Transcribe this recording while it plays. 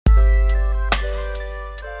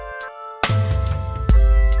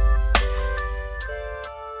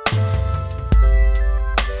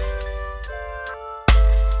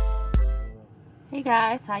Hey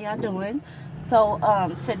guys, how y'all doing? So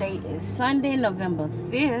today is Sunday, November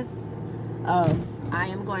 5th. I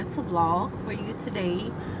am going to vlog for you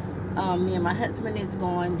today. Me and my husband is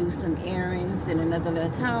going to do some errands in another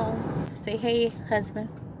little town. Say hey, husband.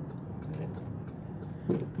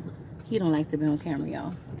 He don't like to be on camera,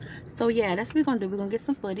 y'all. So yeah, that's what we're gonna do. We're gonna get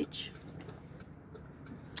some footage.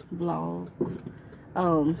 Vlog.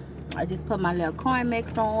 I just put my little corn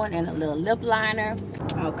mix on and a little lip liner.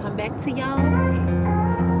 I'll come back to y'all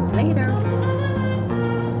later.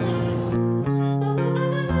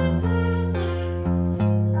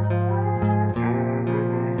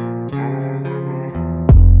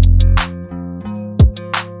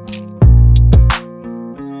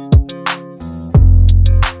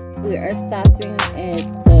 We are stopping at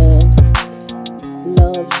the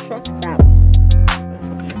Love truck stop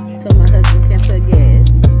so my husband can put gas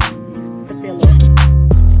to fill up.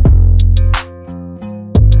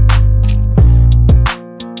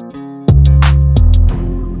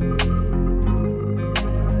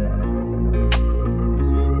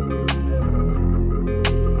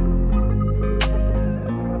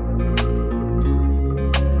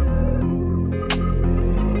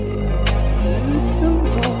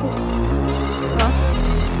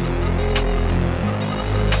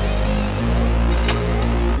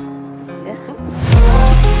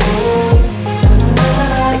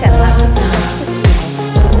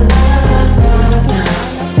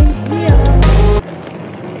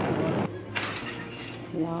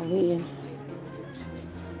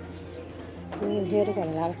 We in here, they got a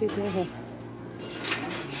lot of people in here.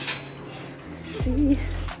 See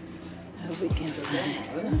how we can find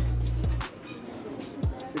some.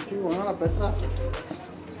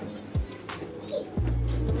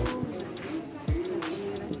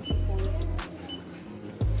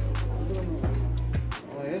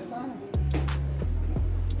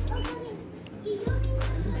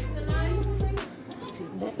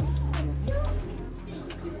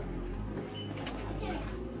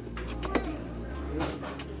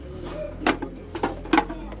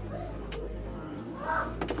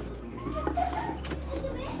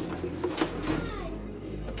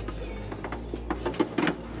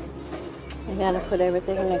 I gotta put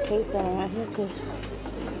everything in the case around here because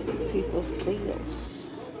people steals.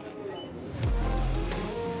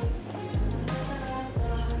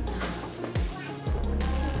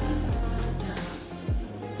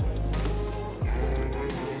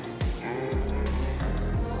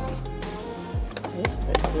 This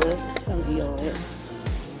is good from EOS.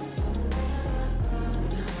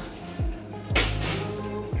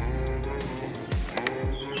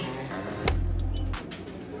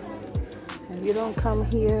 If you don't come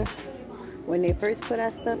here when they first put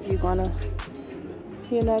out stuff, you're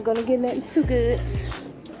not gonna get nothing too good.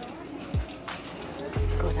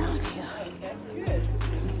 Let's go down here.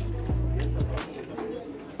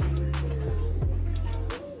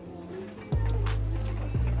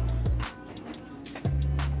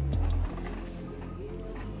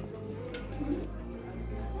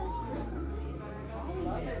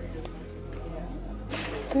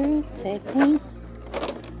 Girl, take me.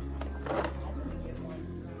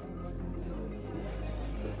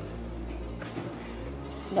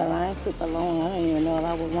 The line took a long. I don't even know if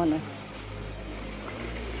I would want to.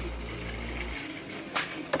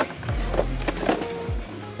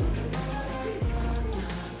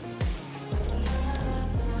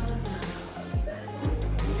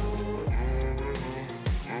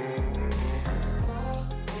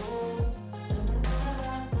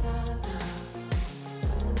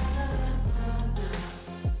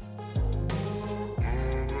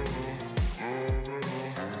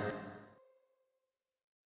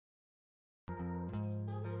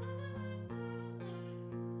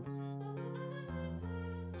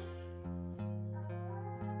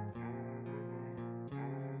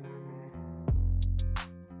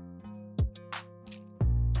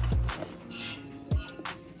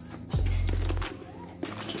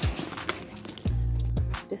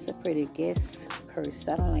 This is a pretty Guess purse.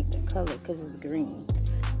 I don't like the color because it's green,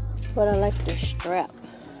 but I like the strap.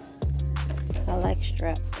 I like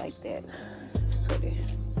straps like that. It's pretty.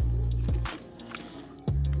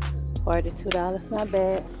 $42, not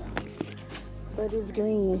bad, but it's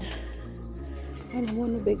green. I don't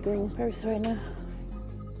want a big green purse right now.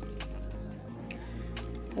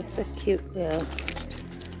 It's a cute little.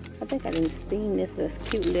 I think I didn't seen this. This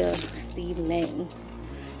cute little Steve Madden.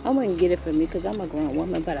 I wouldn't get it for me because I'm a grown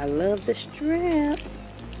woman, but I love the strap.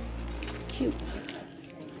 It's cute.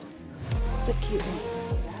 It's a cute one.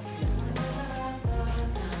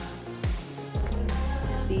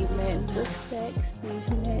 Steve Madden book sack, Steve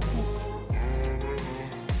Madden.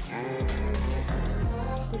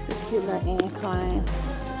 cute little incline.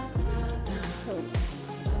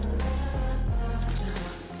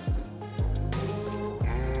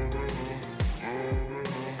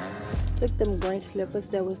 Look, them green slippers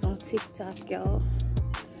that was on TikTok, y'all.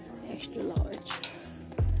 Extra large.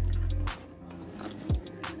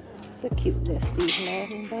 It's a cute little Steve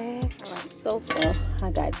Madden bag. Alright, so far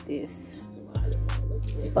I got this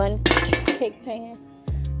bun cake pan.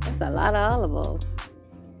 That's a lot of olive oil.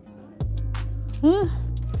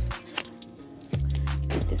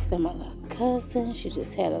 Get this for my little cousin. She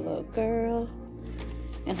just had a little girl.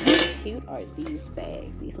 And how cute are these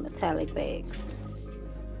bags? These metallic bags.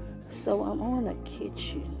 So I'm on a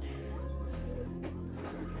kitchen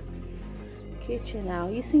now.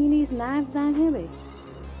 You seen these knives down here, babe?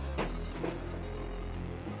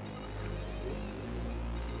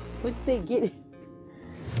 What'd you say? Get it?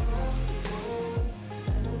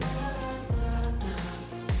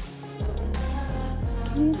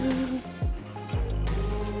 Get it.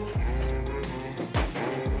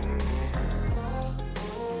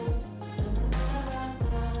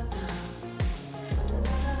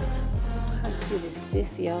 How cute is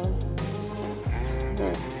this, y'all?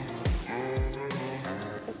 Look.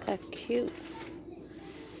 Look how cute.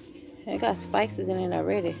 It got spices in it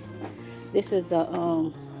already. This is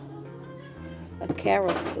a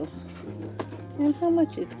carousel. And how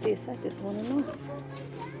much is this? I just want to know.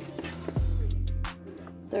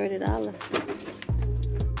 $30.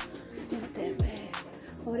 It's not that bad.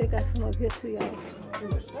 Oh, they got some up here too, y'all.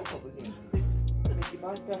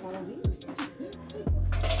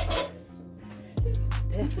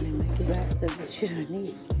 Definitely make you buy stuff that you don't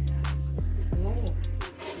need.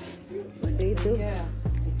 What they do?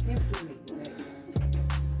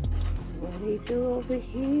 What they do over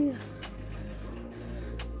here?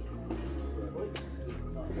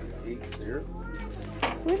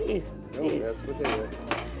 What is this?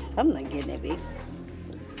 I'm not getting it, babe.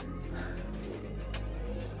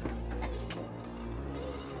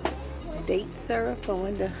 Date syrup. I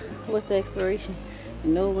wonder what's the expiration.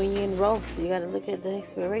 You know, when you're in Ross, you gotta look at the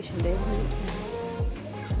expiration date.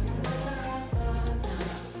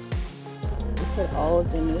 You put all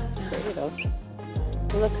in this pretty though.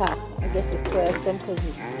 Look how, I guess it's 12 of them because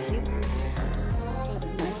it's cute.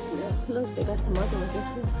 Look, they got some other ones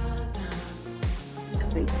too.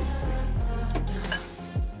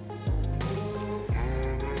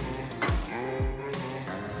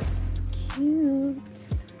 Cute.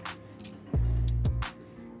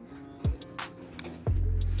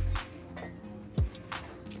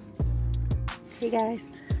 Hey guys,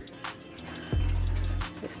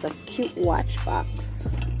 it's a cute watch box.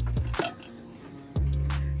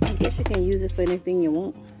 I guess you can use it for anything you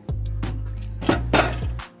want.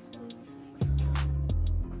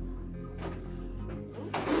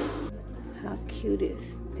 How cute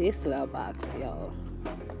is this little box, y'all?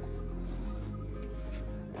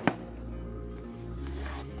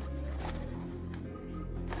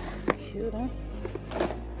 It's cute, huh?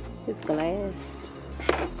 It's glass.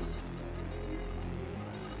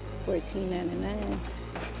 $14.99.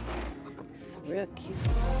 It's real cute.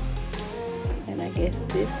 And I guess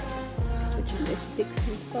this, put your lipsticks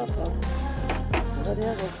and stuff or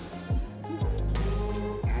whatever.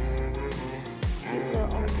 Cute little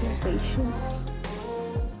organization.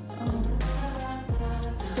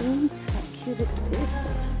 Things. How cute is this?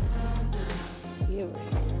 Here we go.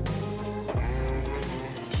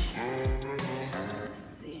 Let's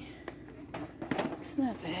see. It's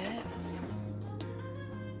not bad.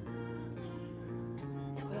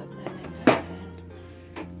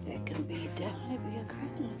 Definitely be a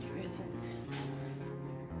Christmas present.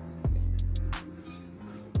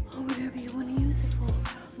 Or whatever you want to use it for.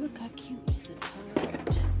 Look how cute is a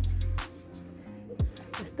turd.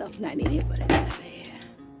 The stuff not in it, but it's not bad.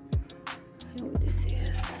 I know what this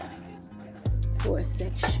is. For a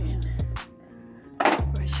section.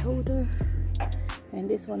 Brush holder. And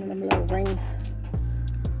this one of them little ring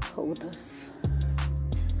holders.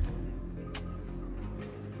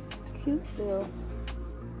 Cute little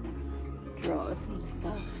drawers and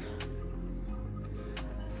stuff.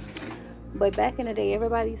 But back in the day,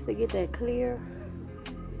 everybody used to get that clear,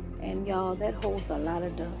 and y'all, that holds a lot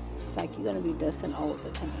of dust. Like, you're gonna be dusting all the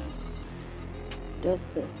time. Dust.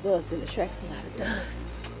 It attracts a lot of dust.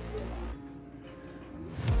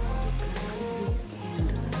 These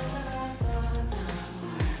candles.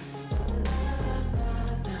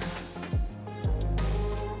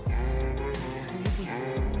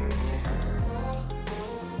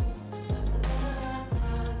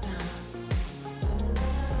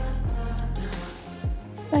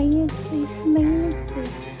 Fancy, smancy.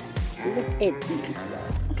 Look at these,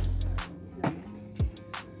 y'all.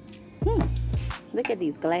 at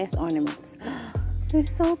these glass ornaments. They're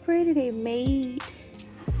so pretty. They made,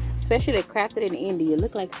 especially they crafted in India.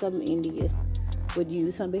 Look like something India would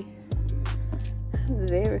use, honey. It's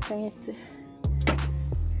very fancy.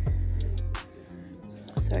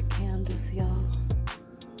 These are candles, y'all.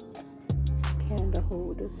 Candle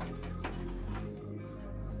holders.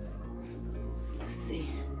 Let's see.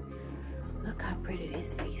 Look how pretty this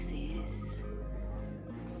vase is.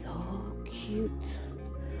 So cute.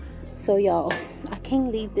 So y'all, I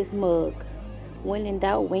can't leave this mug. When in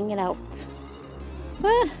doubt, wing it out.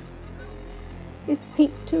 Ah, it's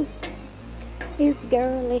pink too. It's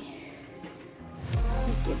girly.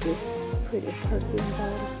 Look at this pretty perfume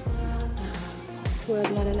bottle.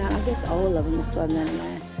 $12.99. I guess all of them are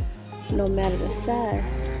 $12.99. No matter the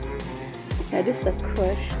size. Now this is a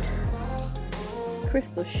crushed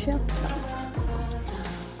crystal shelf top.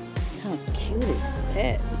 How cute is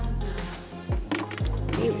that?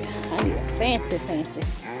 Baby, I need a fancy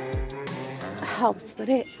house for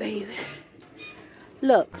that, baby.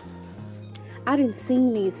 Look, I didn't see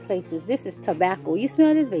these places. This is tobacco. You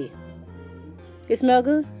smell this, baby? It smell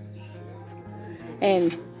good?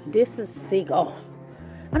 And this is cigar.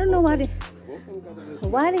 I don't know why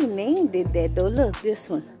they named it that though. Look, this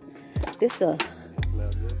one. This I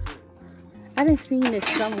didn't see this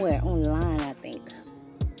somewhere online, I think.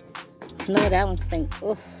 No, that one stinks.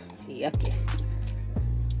 Oh, yucky.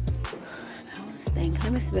 That one stinks.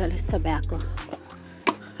 Let me smell this tobacco.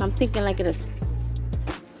 I'm thinking like it is.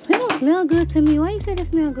 It don't smell good to me. Why you say it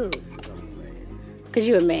smell good? Because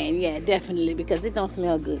you're a man. Yeah, definitely. Because it don't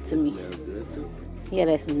smell good to me. Yeah,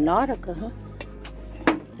 that's Nautica, huh?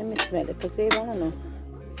 Let me smell it. Because, babe, I don't know.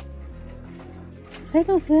 They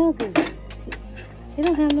don't smell good. They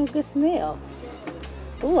don't have no good smell.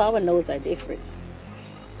 Ooh, our noses are different.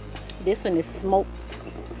 This one is smoked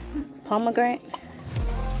pomegranate.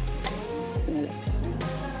 Smell it.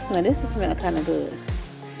 Now, this is smell kind of good.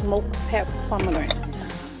 Smoked pomegranate.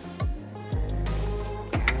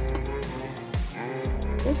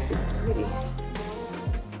 This is pretty.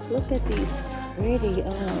 Look at these pretty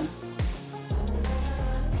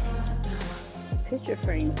picture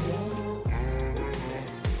frames, y'all.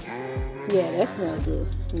 Yeah, that smells good.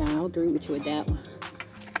 Nah, I'll agree with you with that one.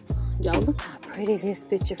 Y'all, look how pretty this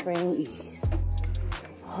picture frame is.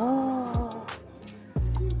 Oh,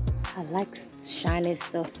 I like shiny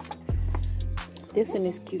stuff. This one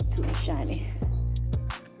is cute too, shiny.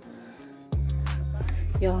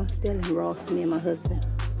 Y'all, I'm still in Ross, me and my husband,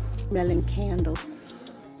 smelling candles.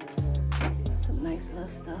 Some nice little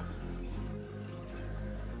stuff.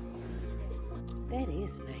 That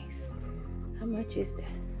is nice. How much is that?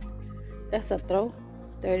 That's a throw,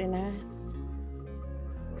 $39.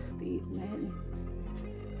 Steve Madden.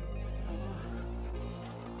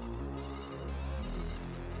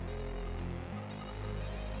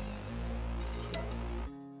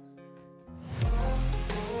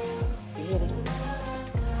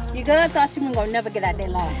 You girl thought she was gonna never get out that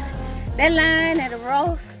line. That line at the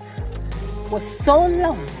Ross was so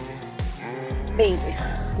long, baby,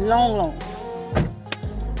 long.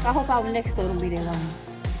 I hope our next store don't be that long,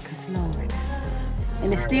 cause Lord,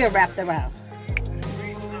 and it's still wrapped around.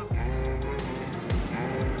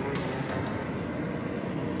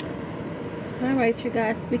 All right, you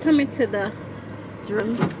guys, we coming to the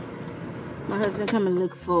drum. My husband come and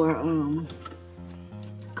look for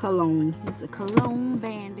cologne. It's a cologne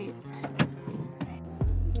bandit.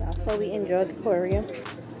 Yeah, so we enjoyed the aquarium.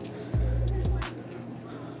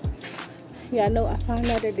 Yeah, I know. I found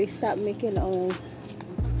out that they stopped making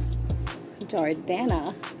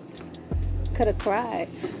Jordana. Could have cried,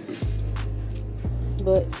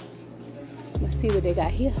 but let's see what they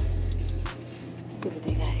got here. Let's see what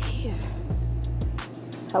they got here.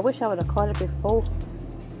 I wish I would have caught it before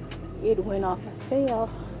it went off a sale.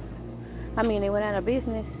 I mean, it went out of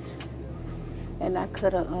business, and I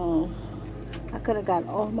could have got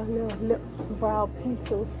all my little lip brow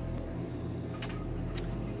pencils.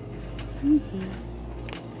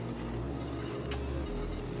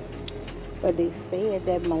 But they said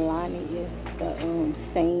that Milani is the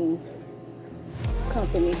same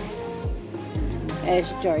company as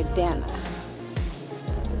Jordana.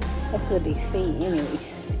 That's what they say anyway.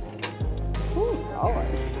 Oh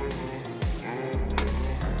Lord.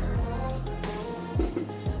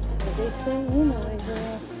 What they say anyway,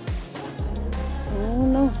 girl. I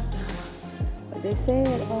don't know. But they said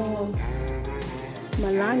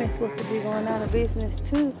Milani is supposed to be going out of business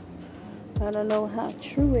too. I don't know how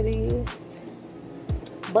true it is.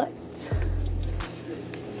 But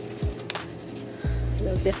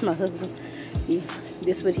look, that's my husband.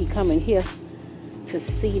 This what he coming here to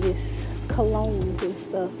see this colognes and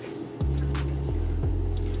stuff.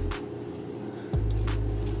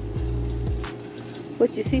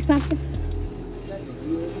 What, you see something?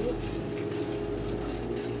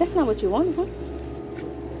 That's not what you wanted, huh?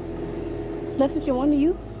 That's what you wanted,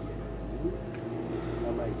 you? I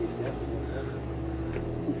might get that.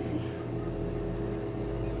 Let's see.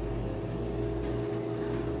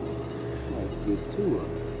 Might get two of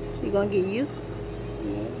them. You gonna get you?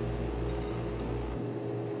 Yeah.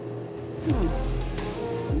 Hmm.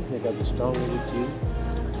 You think I'll be stronger with you?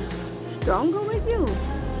 Stronger with you?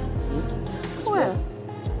 Where?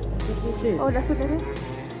 That's what this is. Oh, that's what that is?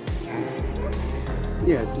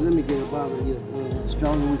 Yeah, so let me get a bottle of your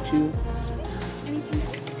stronger with you.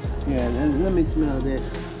 Yeah, let me smell that.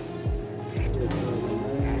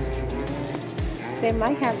 They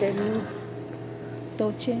might have that new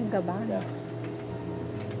Dolce & Gabbana.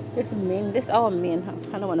 This men. This all men, huh?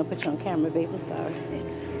 I don't want to put you on camera, babe. I'm sorry.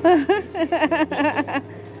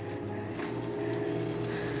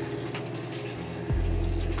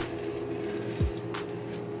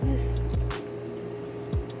 Yes.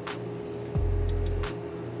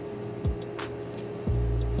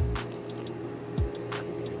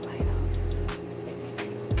 Put this light off.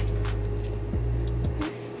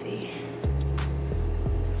 Let's see.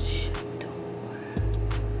 Shut the door.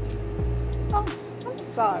 Oh, I'm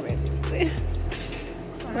sorry, baby.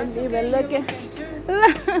 I'm even looking.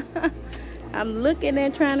 I'm looking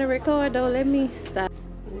and trying to record though. Let me stop.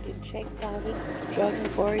 We just checked out the Drug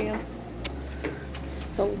Emporium.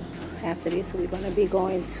 So after this, we're gonna be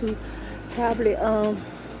going to probably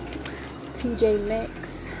TJ Maxx.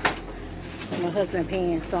 My husband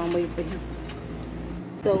paying, so I'm waiting for him.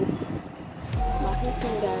 So my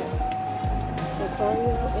husband got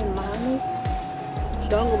Emporium and Mommy.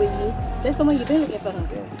 Stronger with you. That's the one you've been looking for, huh?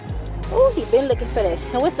 Oh, he been looking for that.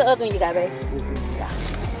 And what's the other one you got, babe? This is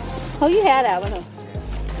Oh, you had that one, huh?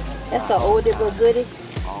 That's the older but goodie.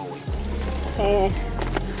 always. And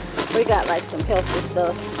we got like some healthy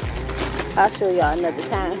stuff. I'll show y'all another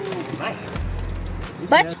time.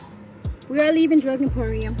 But we are leaving Drug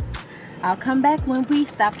Emporium. I'll come back when we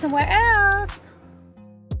stop somewhere else.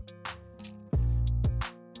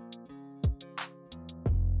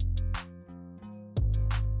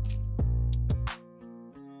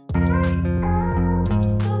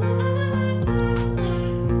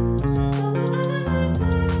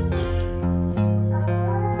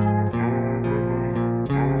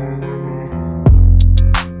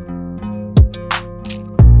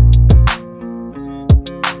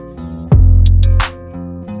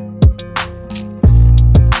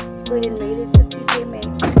 We done made it to TJ Maxx.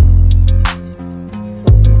 So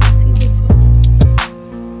you can see this one.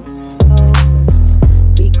 Oh,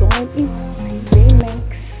 we going in TJ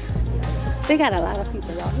Maxx. They got a lot of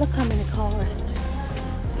people, y'all. Look how many cars.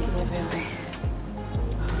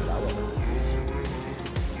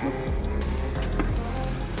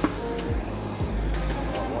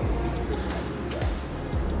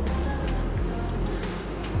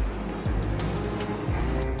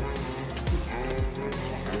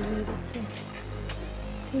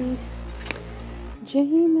 TJ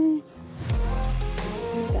Maxx.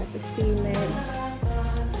 We got the Steve Man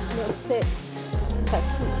little sets. Look how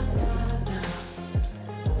cute.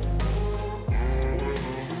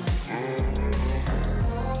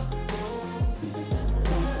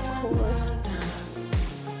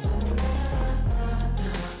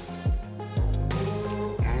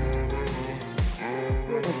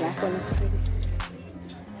 The black one is pretty.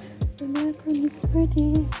 The black one is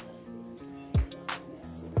pretty.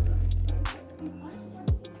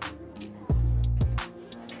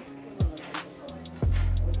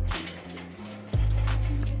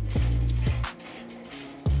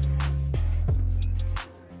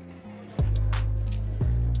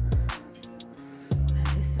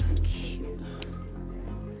 This is cute.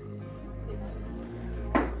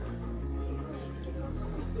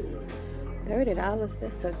 $30,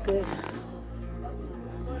 that's a good.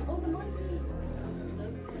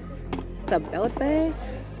 It's a belt bag.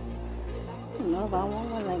 I don't know if I want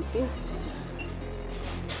one like this.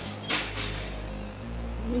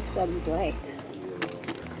 I need something black.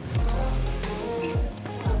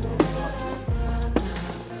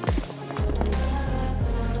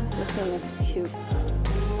 This one is cute.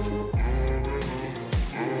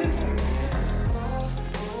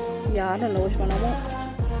 Yeah, I don't know which one I want.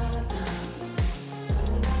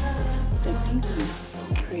 The pink one is so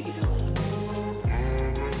pretty though. I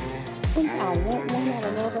think I want one. I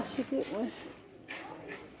don't know if I should get one.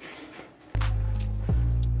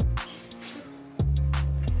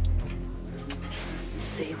 Let's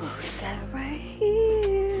see what we got right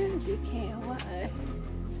here. DKNY.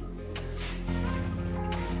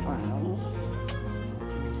 Wow.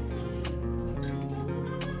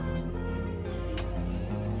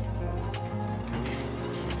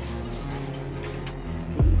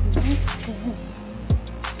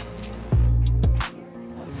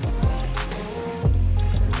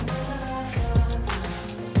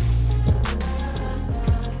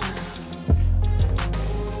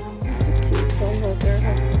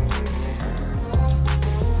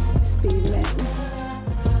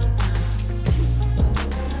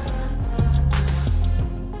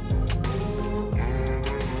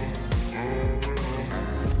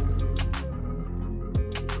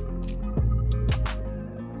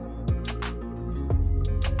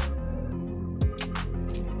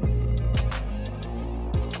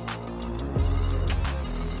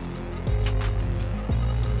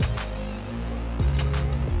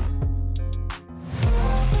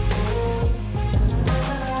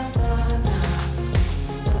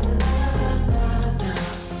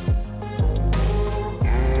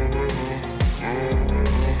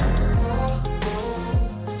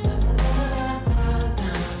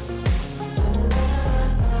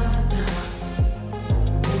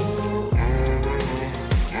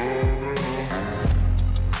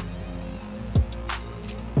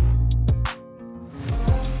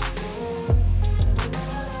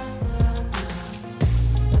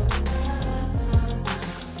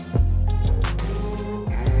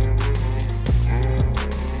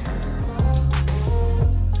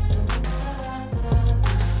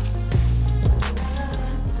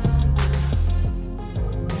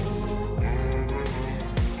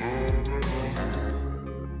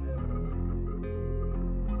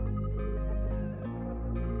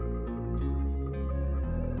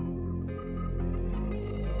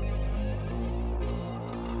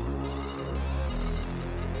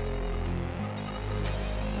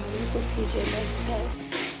 TJ Maxx site.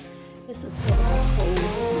 This is for a cold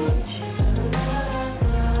lunch.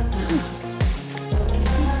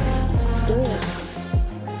 Good.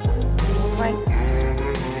 Right.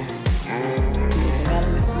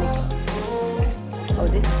 Oh,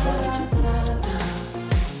 this is lunch.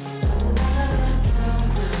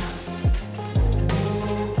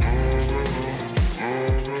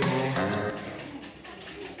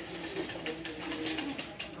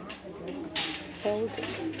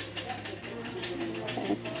 Fantasy.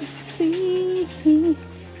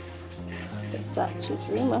 Versace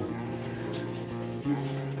Dreamer.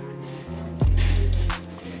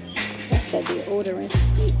 That's a deodorant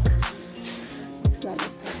stick. It's not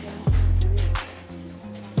like that.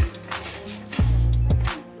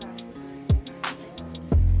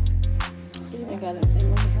 I got it. They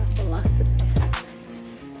only have philosophy.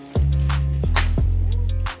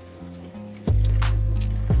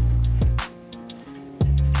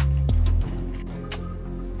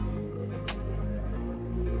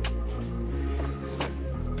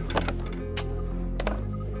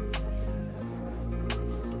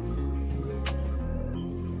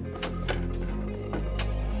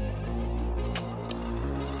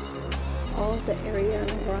 All the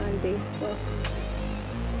Ariana Grande stuff.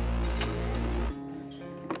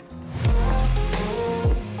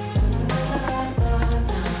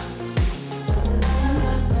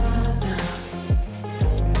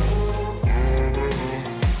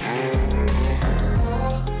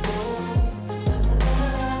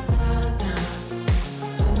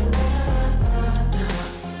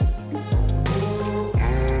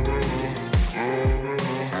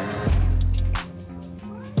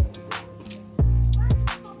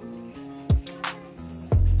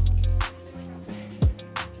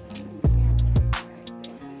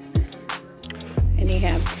 And they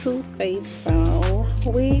have Too Faced brown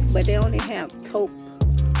wig, but they only have taupe.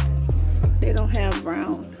 They don't have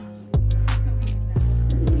brown.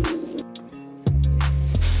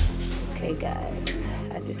 Okay, guys,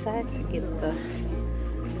 I decided to get the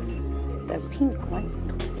pink one.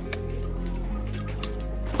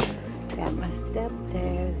 Got my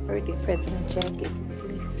stepdad's birthday present jacket,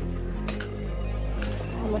 fleece.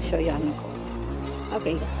 I'm gonna show y'all in the car.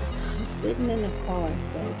 Okay, guys, I'm sitting in the car,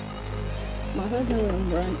 so. My husband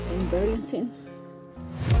will run in Burlington.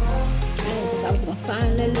 I was gonna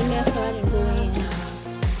find Lily there, so I didn't go in.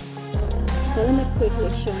 So let me quickly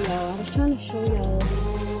show y'all. I was trying to show y'all.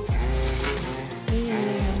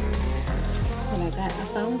 I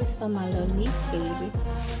found this for my little niece, baby.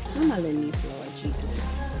 Not my little niece, Lord Jesus.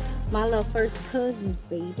 My little first cousin's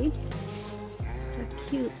baby. So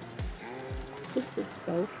cute. This is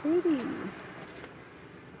so pretty.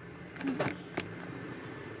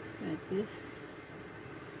 Like this.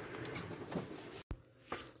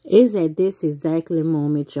 It's at this exactly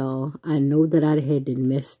moment, y'all, I know that I had it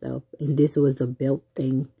messed up, and this was a belt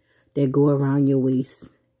thing that go around your waist.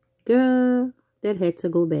 Girl, that had to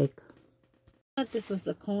go back. I thought this was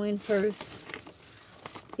a coin purse.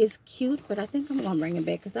 It's cute, but I think I'm gonna bring it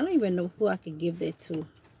back because I don't even know who I could give that to.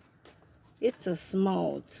 It's a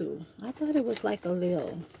small too. I thought it was like a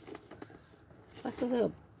little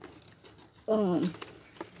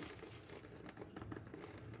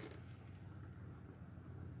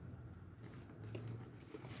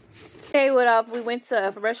Hey, what up? We went to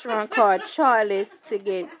a restaurant called Charlie's to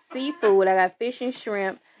get seafood. I got fish and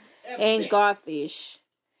shrimp and garfish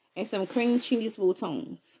and some cream cheese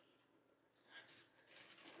woutons.